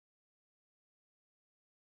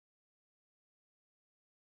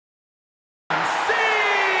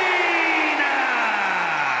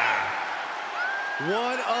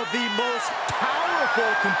one of the most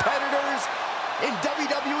powerful competitors in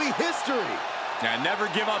WWE history. Yeah, never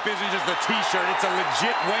give up isn't just a t-shirt, it's a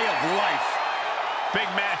legit way of life. Big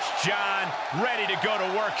match, John. Ready to go to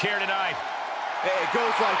work here tonight. It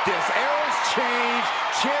goes like this. Eras change,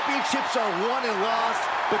 championships are won and lost,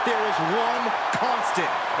 but there is one constant,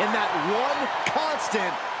 and that one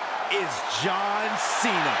constant is John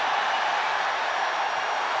Cena.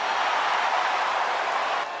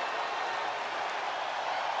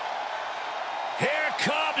 Here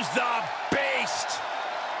comes the beast.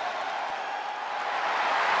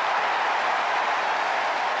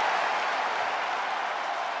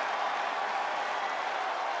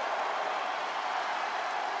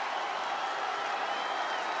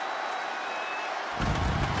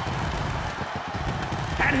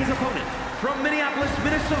 And his opponent, from Minneapolis,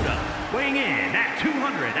 Minnesota, weighing in at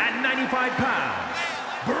 295 pounds,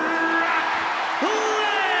 Brock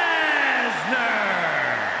Lesnar!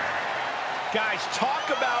 Guys, talk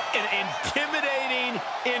about an intimidating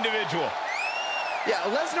individual. Yeah,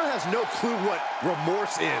 Lesnar has no clue what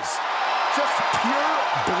remorse is. Just pure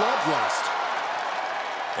bloodlust.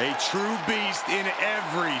 A true beast in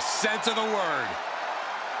every sense of the word.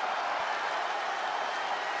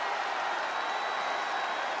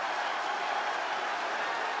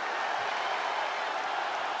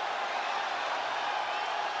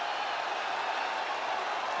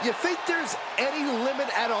 You think there's any limit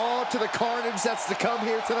at all to the carnage that's to come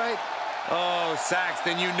here tonight? Oh,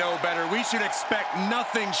 Saxton, you know better. We should expect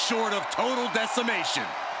nothing short of total decimation.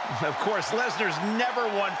 Of course, Lesnar's never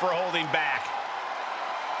one for holding back.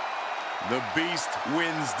 The Beast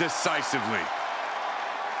wins decisively.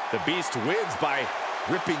 The Beast wins by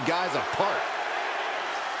ripping guys apart.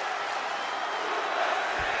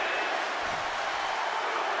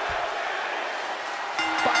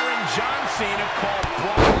 John Cena called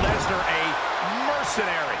Brock Lesnar a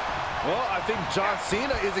mercenary. Well, I think John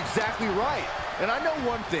Cena is exactly right. And I know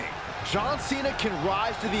one thing. John Cena can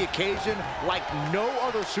rise to the occasion like no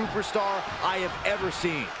other superstar I have ever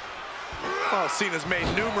seen. Oh, Cena's made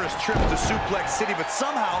numerous trips to Suplex City, but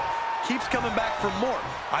somehow keeps coming back for more.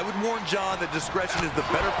 I would warn John that discretion is the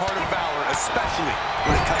better part of valor, especially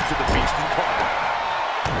when it comes to the Beast incarnate.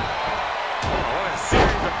 Oh, what a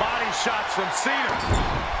series of body shots from Cena.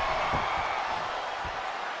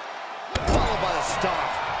 Followed by the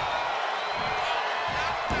stomp.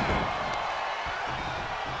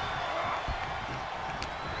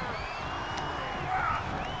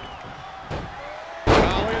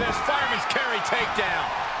 Oh, look at this fireman's carry takedown.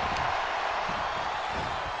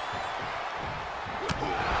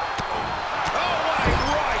 Oh,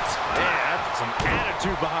 right. Yeah, that's some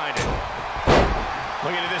attitude behind it.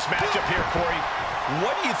 Looking at this matchup here, Corey.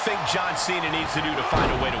 What do you think John Cena needs to do to find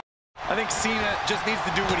a way to win? I think Cena just needs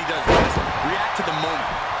to do what he does best, react to the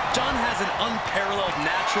moment. John has an unparalleled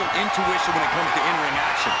natural intuition when it comes to in-ring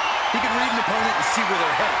action. He can read an opponent and see where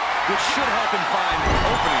they're headed, which should help him find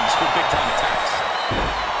openings for big-time attacks.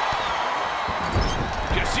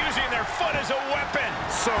 Just using their foot as a weapon.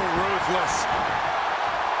 So ruthless.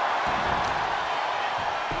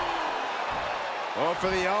 Oh,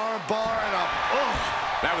 for the arm bar and a... Oh.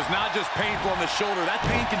 That was not just painful on the shoulder. That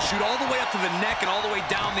pain can shoot all the way up to the neck and all the way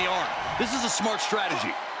down the arm. This is a smart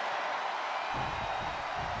strategy.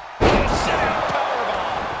 Sit-out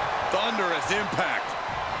powerbomb. Thunderous impact.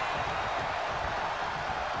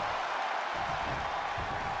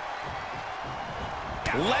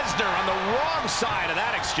 Lesnar on the wrong side of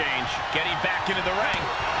that exchange. Getting back into the ring.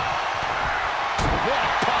 What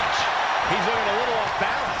a punch. He's looking a little off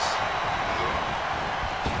balance.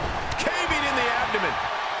 Caving in the abdomen.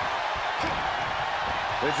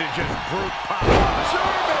 This is just brute power.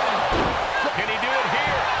 German! Can he do it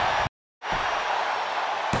here?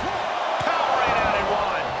 Powering out in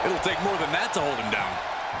one. It'll take more than that to hold him down.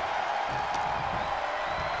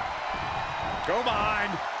 Go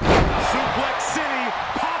behind. Suplex City,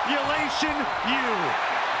 population U.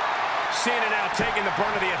 Cena now taking the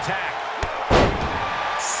brunt of the attack.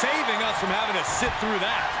 Saving us from having to sit through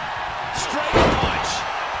that. Straight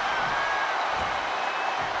punch.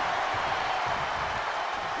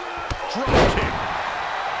 Drop kick.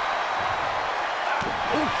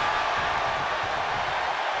 Oof.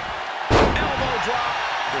 Elbow drop.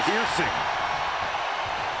 Piercing.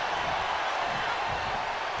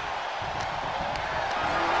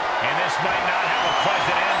 And this might not have a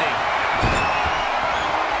pleasant ending.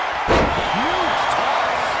 Huge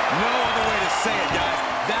toss. No other way to say it, guys.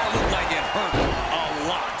 That looked like it hurt a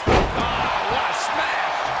lot. Oh, what a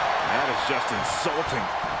smash. That is just insulting.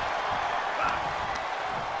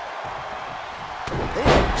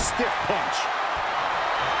 Ooh, stiff punch.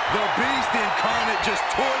 The Beast incarnate just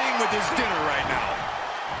toying with his dinner right now.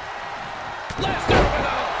 Lesnar with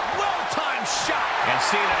a well-timed shot. And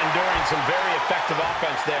Cena enduring some very effective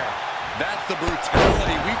offense there. That's the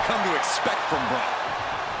brutality we've come to expect from Brock.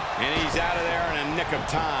 And he's out of there in a nick of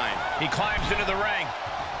time. He climbs into the ring.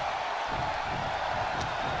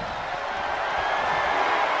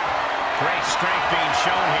 Great strength being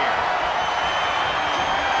shown here.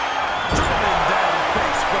 Driven down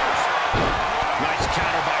face first. Nice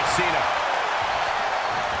counter by Cena.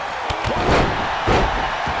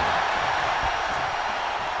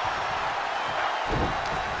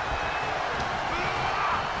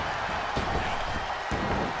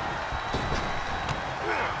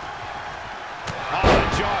 Oh, the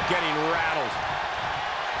jaw getting rattled.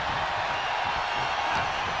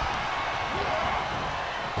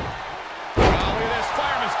 Oh, look at this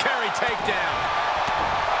fireman's carry takedown.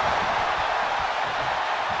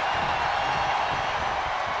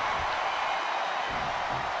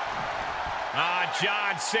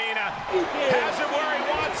 John Cena has him where he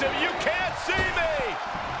wants him. You can't see me.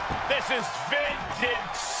 This is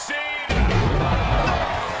vintage Cena.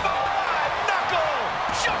 Five-knuckle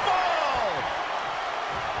shuffle.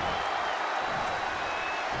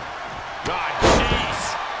 God, jeez.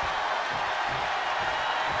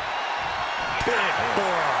 Big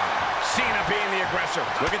forearm. Cena being the aggressor.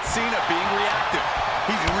 Look at Cena being reactive.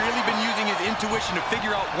 He's really been using his intuition to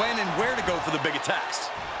figure out when and where to go for the big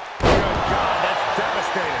attacks. God, that's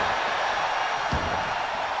devastating.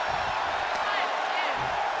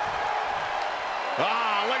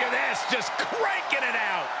 Ah, look at this, just cranking it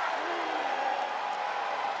out.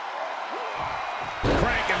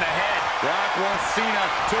 Cranking the head. Brock wants Cena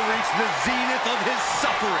to reach the zenith of his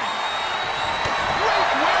suffering. Great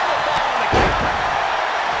wherewithal on the counter.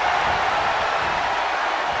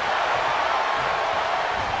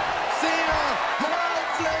 Cena, ground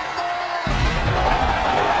more.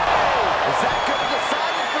 Is that going to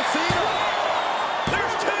decide it for Cena?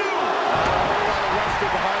 There's two. A lot of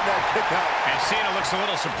wrestling behind that kick out. And Cena looks a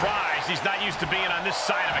little surprised. He's not used to being on this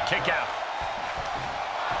side of a kick out.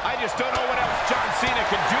 I just don't know what else John Cena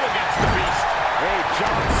can do against the Beast. Hey,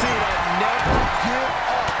 John Cena, never give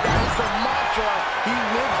up. That is the mantra he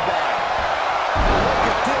lives by.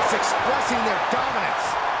 Look at this, expressing their dominance.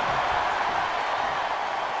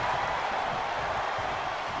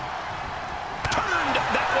 Turned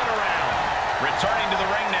that one around. Returning to the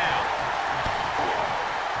ring now.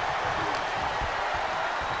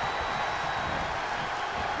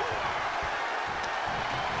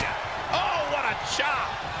 Oh, what a chop.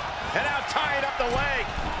 And now tying up the leg.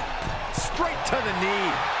 Straight to the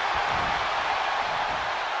knee.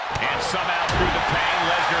 And somehow through the pain,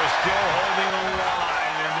 Lesnar is still holding the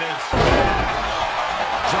line in this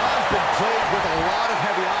match. John's been plagued with a lot of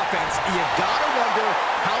heavy offense. You gotta wonder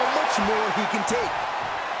how much more he can take.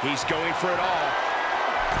 He's going for it all.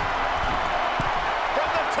 From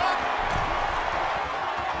the top.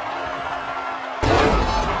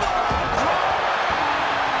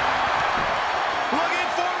 Looking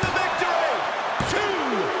for the victory.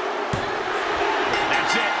 Two.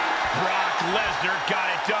 That's it. Brock Lesnar got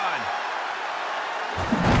it done.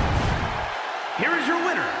 Here is your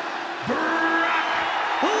winner, Brock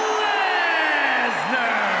Lesnar.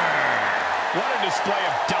 What a display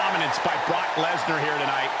of dominance by Brock Lesnar here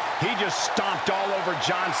tonight. He just stomped all over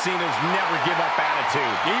John Cena's never-give-up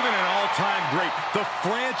attitude. Even an all-time great, the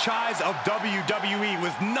franchise of WWE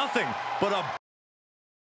was nothing but a